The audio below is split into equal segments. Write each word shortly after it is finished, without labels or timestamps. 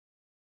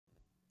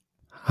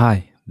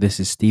Hi, this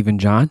is Stephen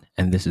John,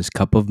 and this is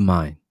Cup of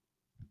Mine.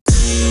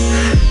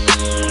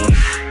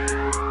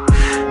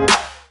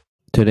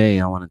 Today,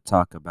 I want to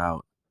talk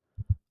about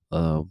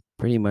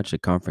pretty much a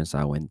conference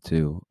I went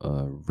to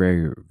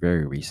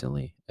very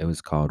recently. It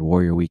was called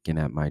Warrior Weekend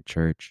at my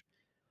church.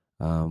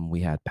 We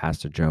had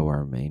Pastor Joe,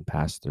 our main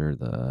pastor,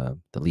 the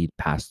lead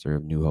pastor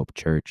of New Hope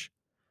Church,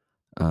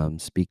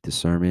 spoke the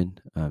sermon,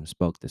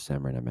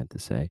 I meant to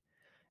say,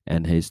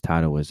 and his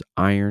title was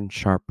Iron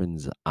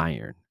Sharpens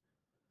Iron.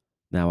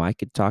 Now, I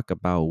could talk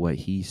about what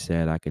he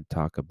said. I could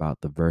talk about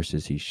the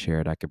verses he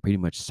shared. I could pretty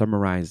much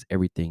summarize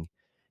everything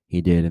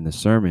he did in the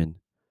sermon.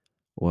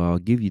 Well, I'll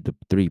give you the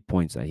 3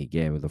 points that he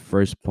gave. The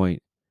first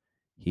point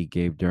he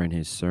gave during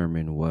his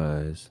sermon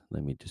was,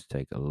 let me just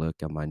take a look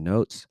at my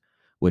notes,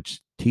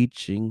 which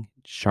teaching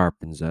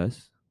sharpens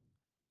us.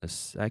 The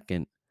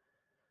second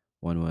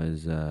one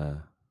was,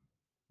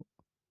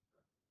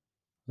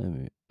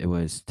 it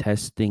was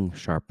testing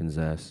sharpens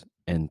us.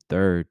 And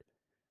third,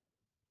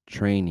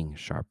 training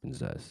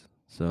sharpens us.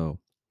 So,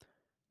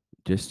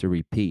 just to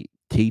repeat,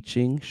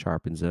 teaching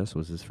sharpens us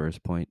was his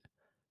first point,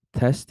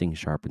 testing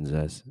sharpens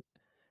us,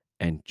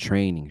 and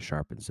training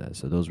sharpens us.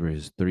 So those were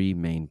his three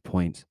main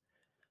points.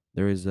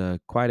 There is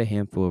quite a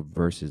handful of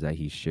verses that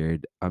he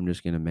shared. I'm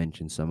just going to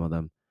mention some of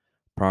them.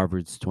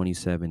 Proverbs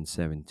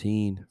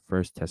 27:17,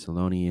 1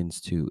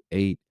 Thessalonians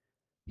 2:8,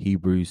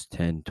 Hebrews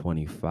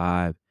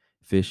 10:25,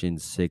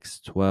 Ephesians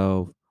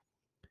 6:12,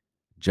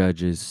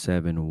 Judges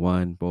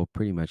 7:1. Well,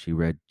 pretty much he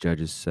read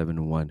Judges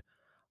 7:1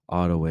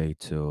 all the way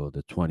till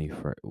the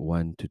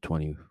 21 to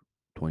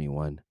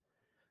 21.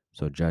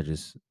 So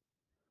Judges,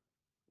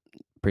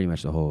 pretty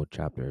much the whole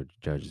chapter,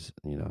 Judges.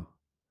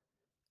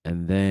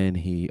 And then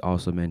he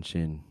also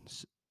mentioned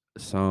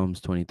Psalms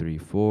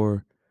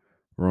 23:4,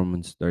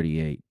 Romans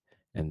 38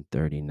 and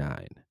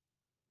 39.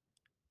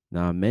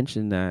 Now I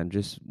mentioned that, I'm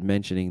just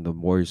mentioning the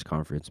Warriors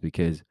Conference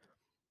because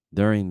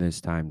during this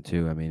time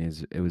too, I mean,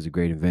 it was a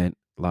great event.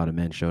 A lot of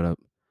men showed up.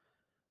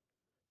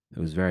 It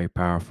was very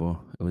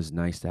powerful. It was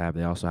nice to have.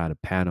 They also had a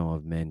panel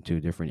of men, too,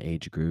 different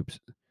age groups,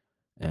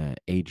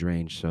 age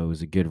range. So it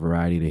was a good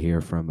variety to hear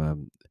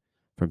from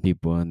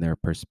people and their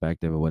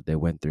perspective of what they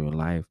went through in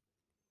life.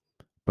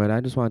 But I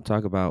just want to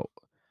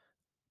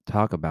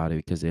talk about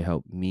it because it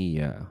helped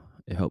me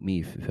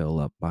fill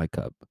up my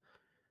cup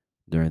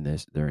during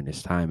this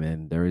time.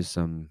 And there is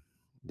some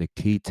the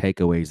key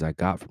takeaways I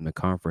got from the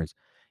conference.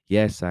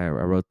 Yes, I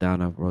wrote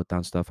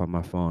down stuff on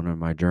my phone or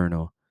my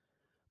journal,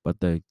 but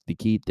the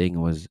key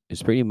thing was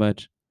is pretty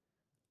much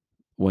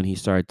when he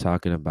started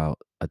talking about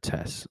a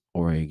test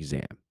or an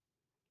exam.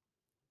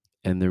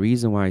 And the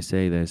reason why I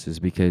say this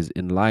is because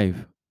in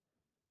life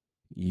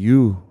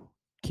you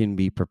can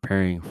be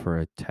preparing for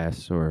a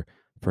test or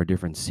for a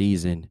different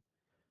season.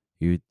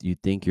 You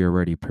think you're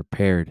already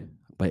prepared,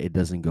 but it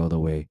doesn't go the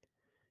way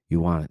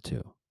you want it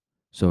to.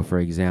 So, for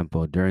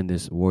example, during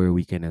this Warrior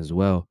Weekend as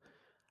well,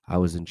 I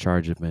was in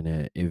charge of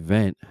an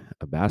event,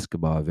 a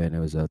basketball event. It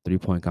was a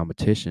 3-point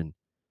competition,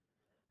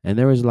 and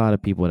there was a lot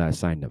of people that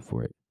signed up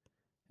for it.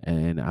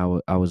 And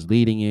I was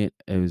leading it.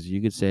 It was,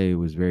 you could say, it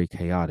was very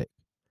chaotic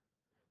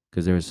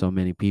because there were so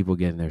many people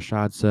getting their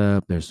shots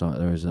up. It was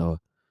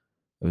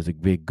a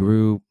big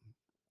group.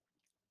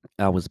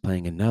 I was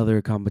playing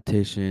another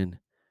competition,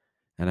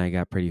 and I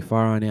got pretty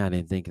far on it. I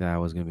didn't think that I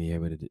was gonna be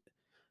able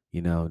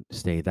to,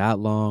 stay that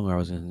long, or I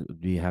was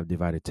gonna have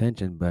divided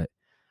attention. But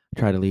I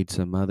tried to lead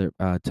some other,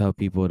 tell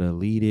people to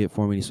lead it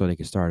for me so they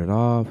could start it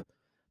off.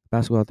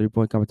 Basketball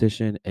 3-point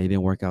competition. It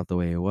didn't work out the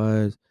way it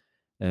was.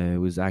 It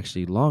was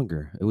actually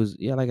longer. It was,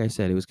 yeah, like I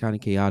said, it was kind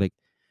of chaotic.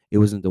 It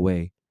wasn't the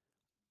way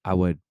I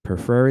would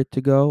prefer it to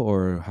go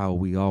or how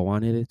we all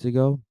wanted it to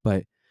go,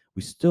 but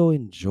we still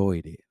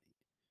enjoyed it.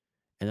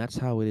 And that's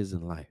how it is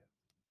in life.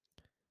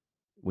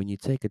 When you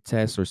take a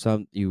test or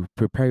you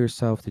prepare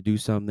yourself to do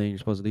something, you're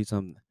supposed to do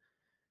something.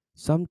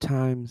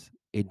 Sometimes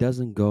it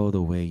doesn't go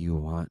the way you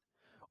want,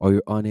 or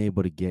you're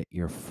unable to get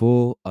your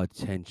full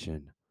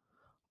attention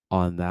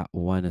on that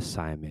one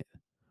assignment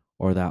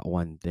or that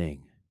one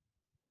thing.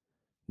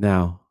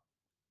 Now,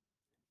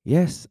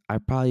 yes, I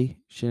probably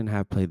shouldn't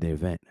have played the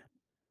event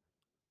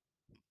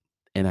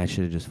and I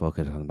should have just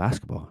focused on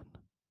basketball.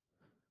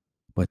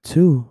 But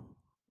two,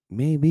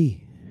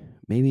 maybe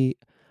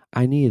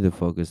I needed to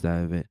focus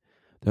that event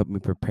to help me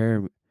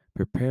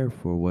prepare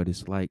for what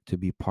it's like to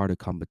be part of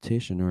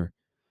competition or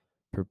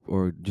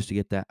just to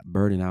get that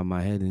burden out of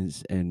my head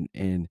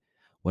and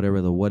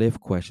whatever the what if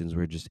questions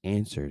were just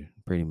answered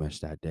pretty much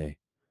that day.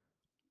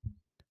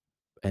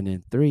 And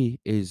then three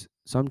is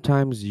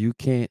sometimes you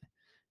can't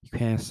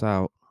pass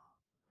out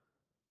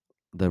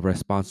the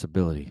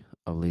responsibility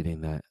of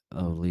leading that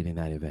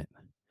event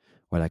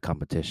or that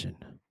competition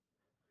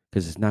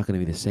because it's not going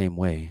to be the same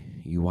way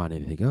you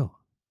wanted it to go.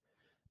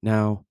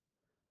 Now,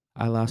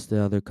 I lost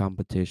the other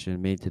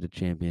competition, made it to the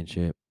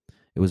championship.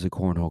 It was a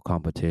cornhole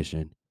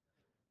competition.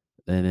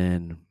 And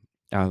then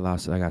I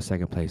lost. I got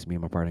second place. Me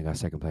and my partner got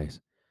second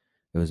place.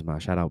 It was my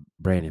shout out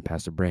Brandon,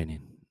 Pastor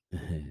Brandon,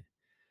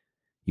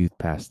 youth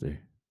pastor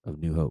of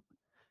New Hope.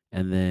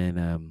 And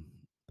then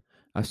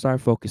I started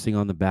focusing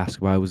on the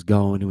basketball. It was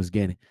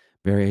getting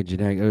very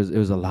generic. It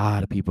was a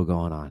lot of people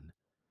going on.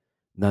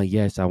 Now,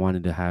 yes, I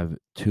wanted to have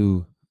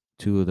two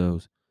of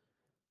those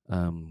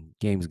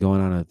games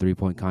going on, a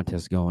 3-point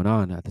contest going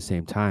on at the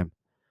same time.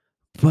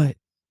 But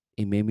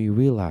it made me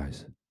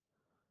realize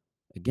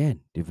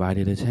again,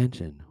 divided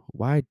attention.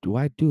 Why do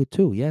it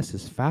two? Yes,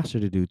 it's faster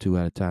to do two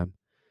at a time,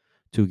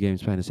 two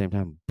games playing at the same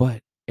time.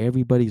 But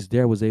everybody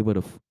there was able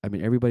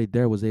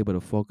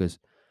to focus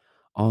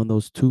on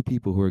those two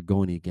people who are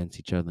going against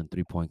each other in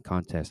 3-point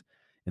contest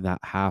in that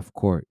half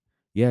court.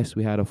 Yes,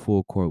 we had a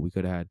full court. We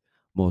could have had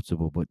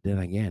multiple, but then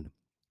again,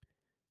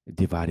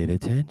 divided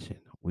attention.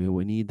 We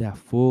need that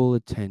full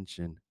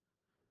attention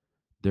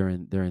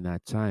during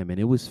that time, and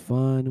it was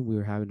fun. We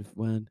were having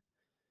fun.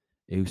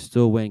 It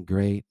still went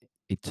great.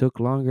 It took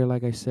longer,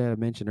 like I said, I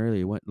mentioned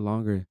earlier. It went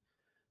longer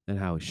than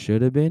how it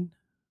should have been,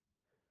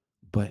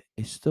 but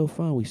it's still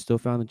fun. We still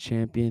found a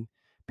champion.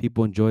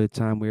 People enjoyed the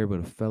time. We were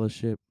able to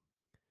fellowship.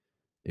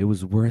 It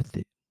was worth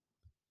it.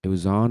 It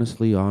was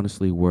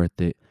honestly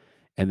worth it.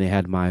 And they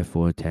had my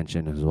full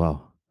attention as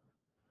well.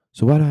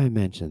 So why do I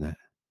mention that?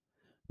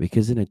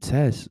 Because in a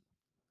test,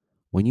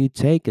 when you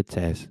take a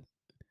test,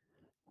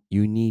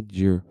 you need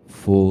your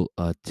full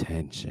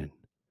attention.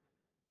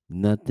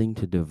 Nothing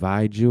to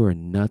divide you or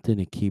nothing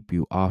to keep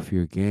you off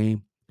your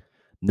game.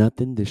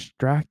 Nothing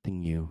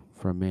distracting you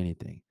from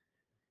anything.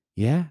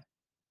 Yeah,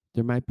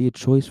 there might be a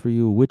choice for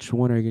you. Which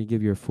one are you going to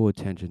give your full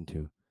attention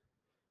to?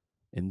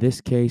 In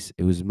this case,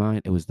 it was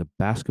mine. It was the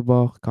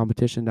basketball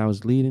competition that I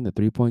was leading, the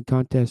 3-point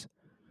contest,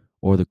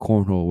 or the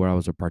cornhole where I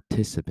was a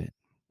participant.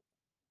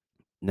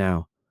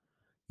 Now,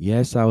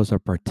 yes, I was a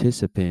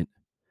participant,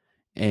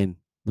 and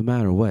no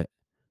matter what,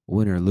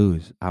 win or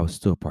lose, I was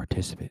still a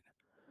participant.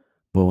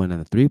 But when in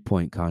the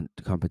 3-point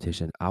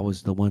competition, I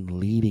was the one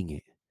leading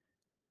it.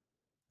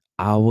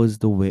 I was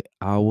the way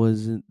I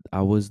was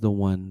the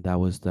one that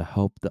was to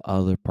help the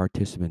other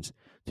participants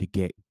to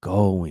get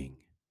going.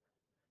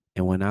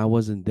 And when I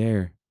wasn't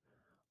there,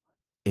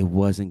 it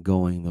wasn't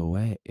going the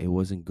way. It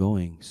wasn't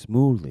going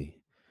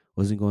smoothly. It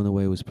wasn't going the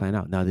way it was planned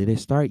out. Now, did it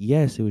start?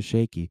 Yes, it was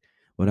shaky.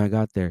 When I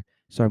got there, it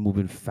started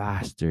moving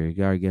faster. It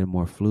started getting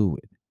more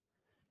fluid.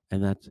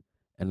 And that's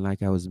and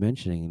like I was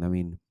mentioning, I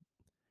mean,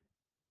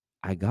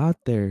 I got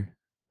there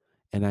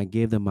and I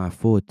gave them my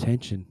full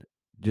attention,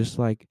 just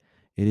like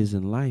it is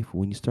in life.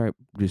 When you start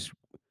just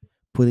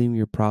putting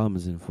your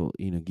problems in full,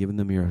 giving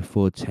them your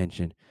full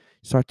attention,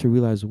 you start to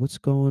realize what's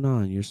going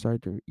on. You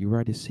start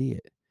to see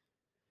it.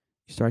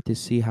 You start to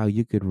see how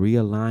you could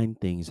realign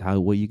things, how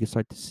what you can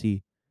start to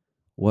see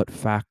what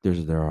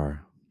factors there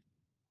are.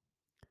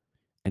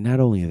 And not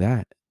only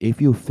that, if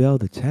you fail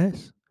the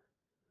test,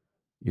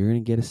 you're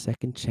going to get a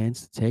second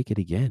chance to take it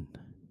again.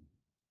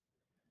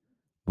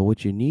 But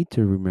what you need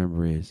to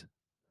remember is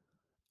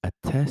this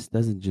test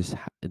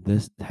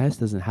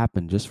doesn't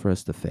happen just for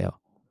us to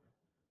fail.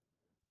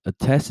 A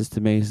test is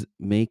to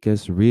make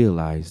us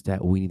realize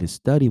that we need to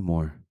study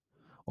more,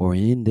 or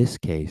in this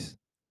case,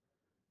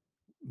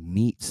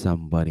 meet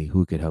somebody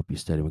who could help you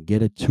study, or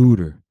get a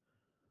tutor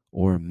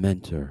or a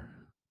mentor.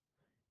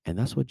 And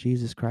that's what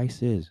Jesus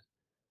Christ is.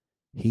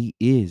 He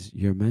is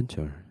your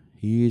mentor.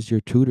 He is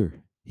your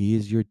tutor. He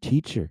is your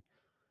teacher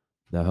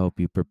that help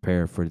you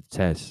prepare for the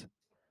test.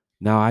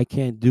 Now I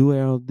can't do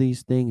all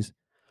these things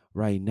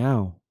right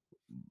now,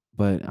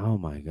 but oh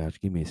my gosh,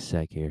 give me a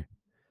sec here.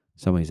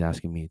 Somebody's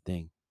asking me a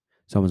thing.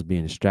 Someone's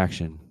being a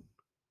distraction.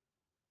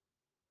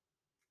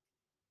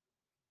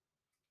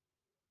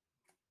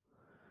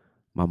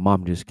 My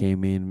mom just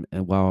came in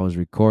and while I was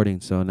recording,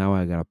 so now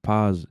I gotta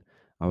pause.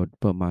 I would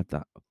put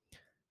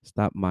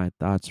stop my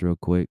thoughts real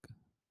quick.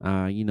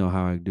 You know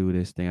how I do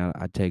this thing.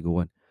 I take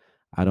one.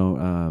 I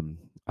don't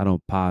I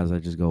don't pause. I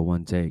just go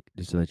one take,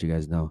 just to let you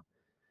guys know.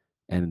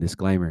 And a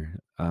disclaimer: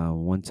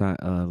 one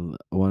time,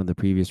 one of the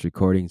previous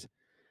recordings,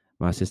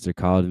 my sister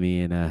called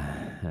me, and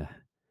I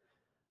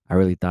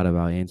really thought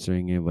about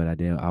answering it, but I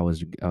didn't. I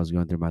was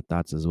going through my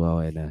thoughts as well,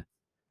 and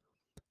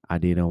I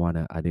didn't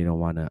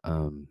wanna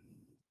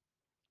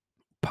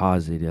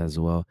pause it as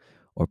well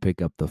or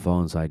pick up the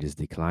phone, so I just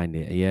declined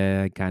it.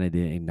 Yeah, I kind of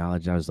didn't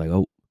acknowledge. I was like,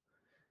 oh,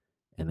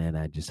 and then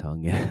I just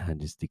hung it. I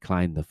just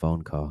declined the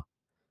phone call.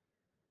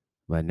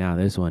 But now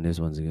this one's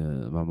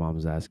good. My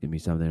mom's asking me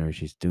something or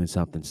she's doing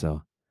something,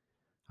 so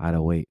I had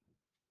to wait.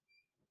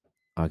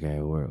 Okay,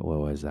 where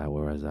was I?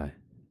 Where was I?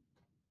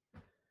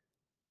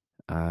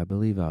 I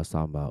believe I was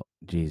talking about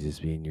Jesus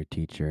being your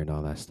teacher and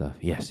all that stuff.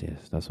 Yes,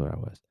 that's what I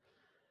was.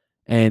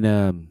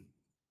 And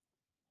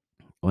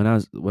when I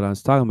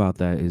was talking about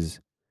that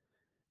is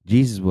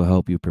Jesus will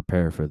help you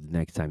prepare for the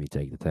next time you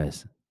take the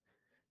test.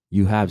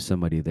 You have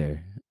somebody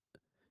there.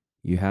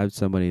 You have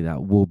somebody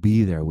that will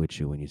be there with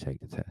you when you take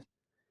the test.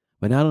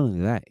 But not only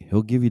that,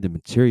 he'll give you the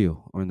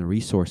material or the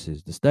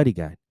resources, the study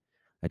guide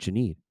that you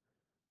need,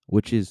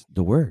 which is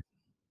the word.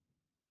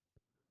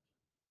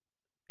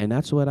 And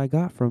that's what I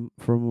got from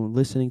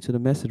listening to the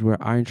message where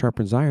iron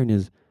sharpens iron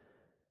is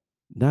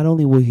not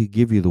only will he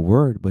give you the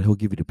word, but he'll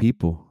give you the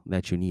people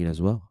that you need as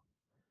well.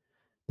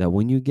 That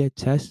when you get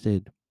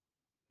tested,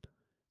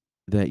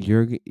 that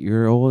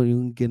you're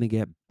only gonna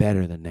get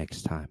better the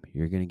next time.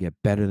 You're gonna get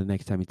better the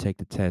next time you take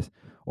the test,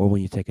 or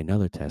when you take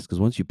another test. Because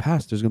once you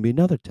pass, there's gonna be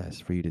another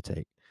test for you to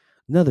take,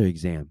 another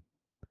exam.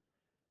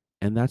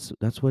 And that's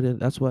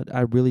what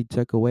I really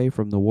took away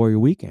from the Warrior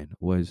Weekend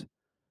was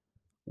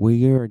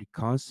we are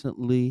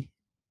constantly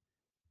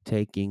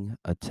taking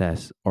a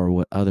test, or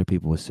what other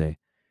people would say,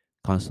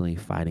 constantly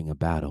fighting a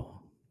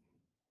battle.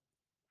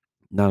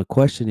 Now the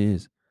question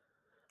is,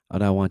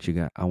 what I want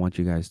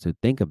you guys to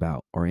think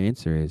about or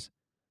answer is,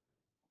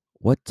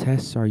 what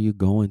tests are you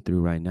going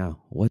through right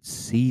now? What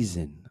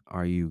season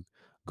are you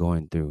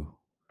going through?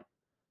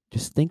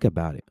 Just think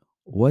about it.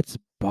 What's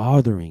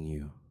bothering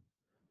you,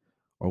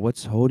 or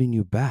what's holding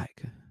you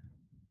back?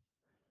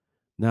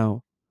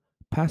 Now,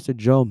 Pastor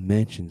Joe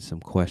mentioned some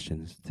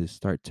questions to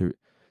start to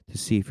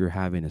see if you're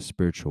having a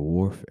spiritual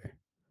warfare.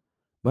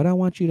 But I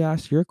want you to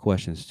ask your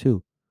questions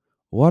too.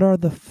 What are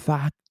the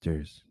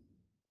factors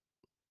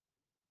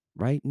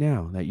right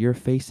now that you're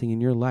facing in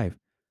your life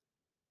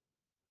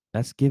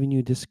that's giving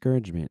you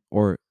discouragement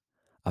or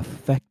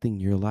affecting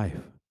your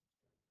life?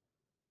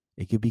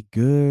 It could be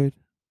good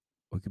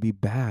or it could be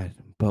bad,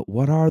 but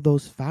what are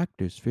those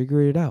factors?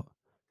 Figure it out.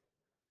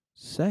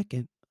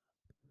 Second,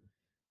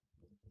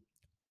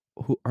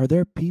 who are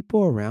there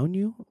people around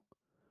you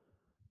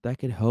that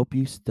can help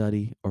you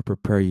study or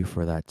prepare you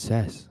for that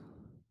test?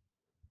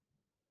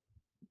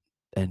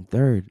 And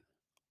third,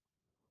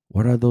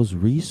 what are those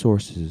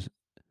resources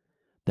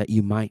that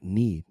you might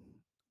need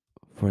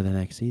for the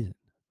next season?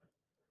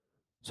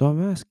 So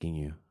I'm asking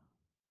you,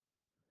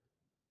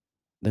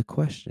 the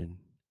question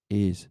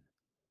is,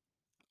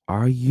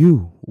 are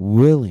you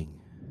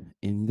willing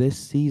in this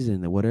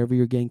season, whatever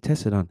you're getting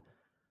tested on,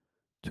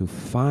 to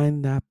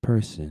find that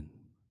person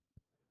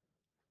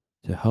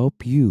to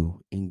help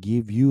you and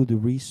give you the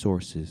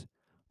resources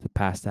to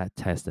pass that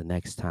test the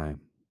next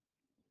time?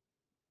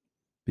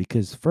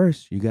 Because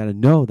first, you got to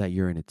know that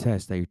you're in a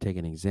test, that you're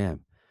taking an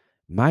exam.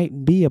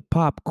 Might be a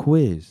pop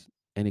quiz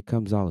and it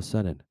comes all of a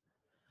sudden.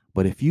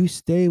 But if you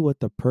stay with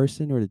the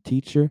person or the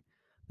teacher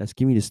that's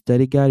giving you the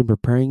study guide and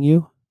preparing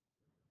you,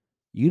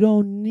 you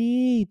don't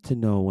need to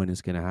know when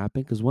it's going to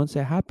happen, because once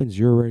it happens,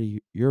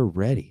 you're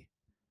ready.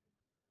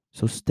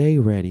 So stay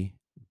ready,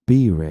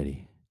 be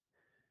ready,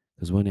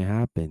 because when it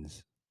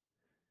happens,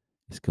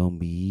 it's going to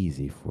be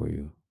easy for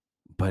you.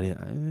 But it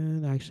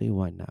actually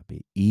might not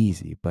be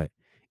easy, but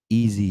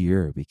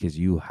easier because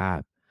you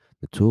have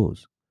the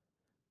tools.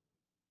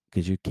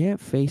 Because you can't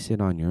face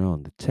it on your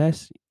own. The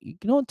test, you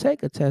don't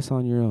take a test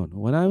on your own.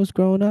 When I was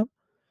growing up,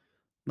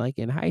 like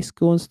in high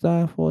school and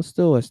stuff, well,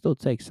 I still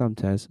take some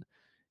tests.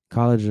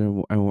 College,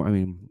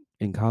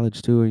 in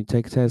college too, when you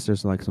take tests,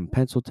 there's like some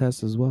pencil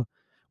tests as well.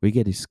 We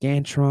get a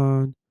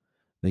Scantron,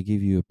 they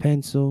give you a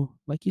pencil.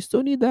 Like you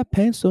still need that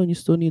pencil and you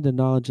still need the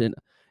knowledge and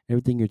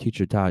everything your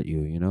teacher taught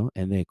you,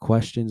 and the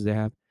questions they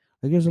have.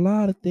 Like there's a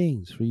lot of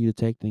things for you to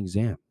take the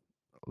exam.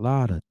 A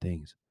lot of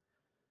things.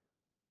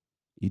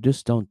 You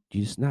just don't,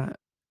 you just not,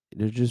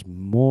 there's just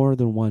more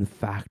than one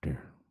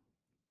factor.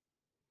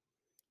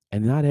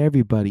 And not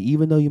everybody,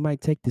 even though you might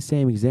take the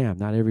same exam,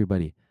 not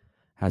everybody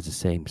has the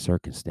same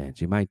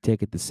circumstance. You might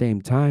take it the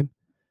same time,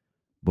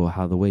 but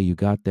how the way you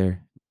got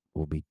there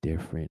will be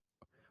different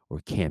or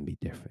can be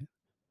different.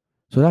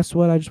 So that's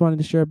what I just wanted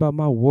to share about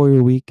my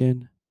Warrior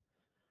Weekend,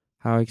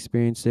 how I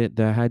experienced it.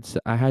 That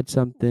I had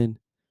something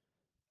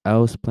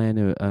else planned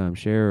to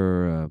share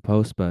or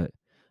post, but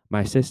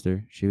my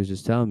sister, she was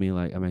just telling me,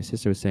 like my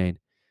sister was saying,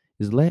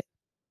 is let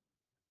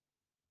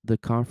the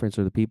conference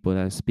or the people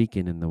that are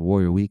speaking in the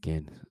Warrior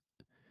Weekend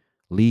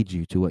lead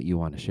you to what you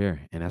want to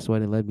share. And that's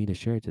what it led me to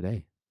share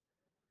today.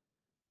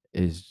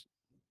 Is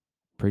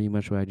pretty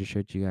much what I just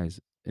shared to you guys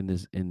in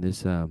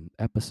this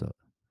episode.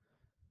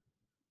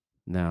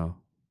 Now,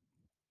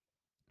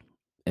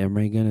 am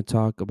I gonna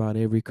talk about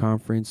every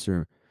conference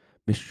or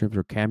mission trips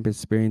or camp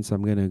experience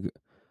I'm gonna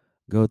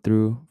go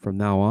through from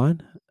now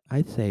on?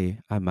 I'd say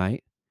I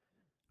might.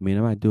 I mean,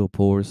 I might do a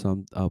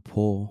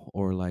poll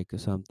or like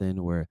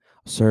something where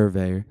a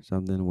survey or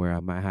something where I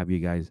might have you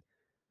guys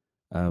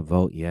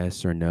vote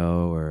yes or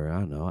no, or I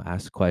don't know,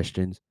 ask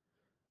questions.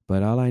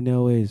 But all I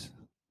know is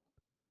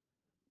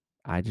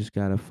I just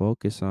gotta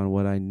focus on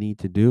what I need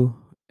to do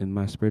in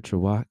my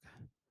spiritual walk,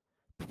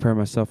 prepare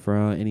myself for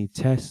any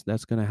test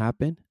that's gonna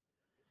happen,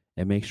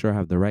 and make sure I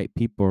have the right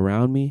people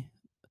around me.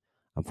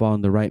 I'm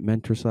following the right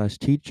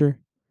mentor/teacher,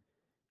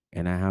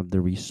 and I have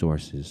the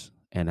resources.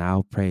 And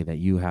I'll pray that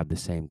you have the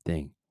same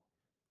thing.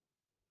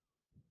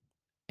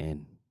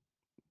 And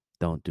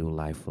don't do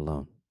life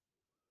alone.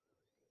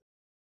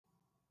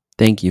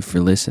 Thank you for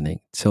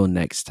listening. Till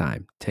next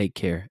time, take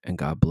care and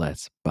God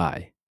bless.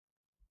 Bye.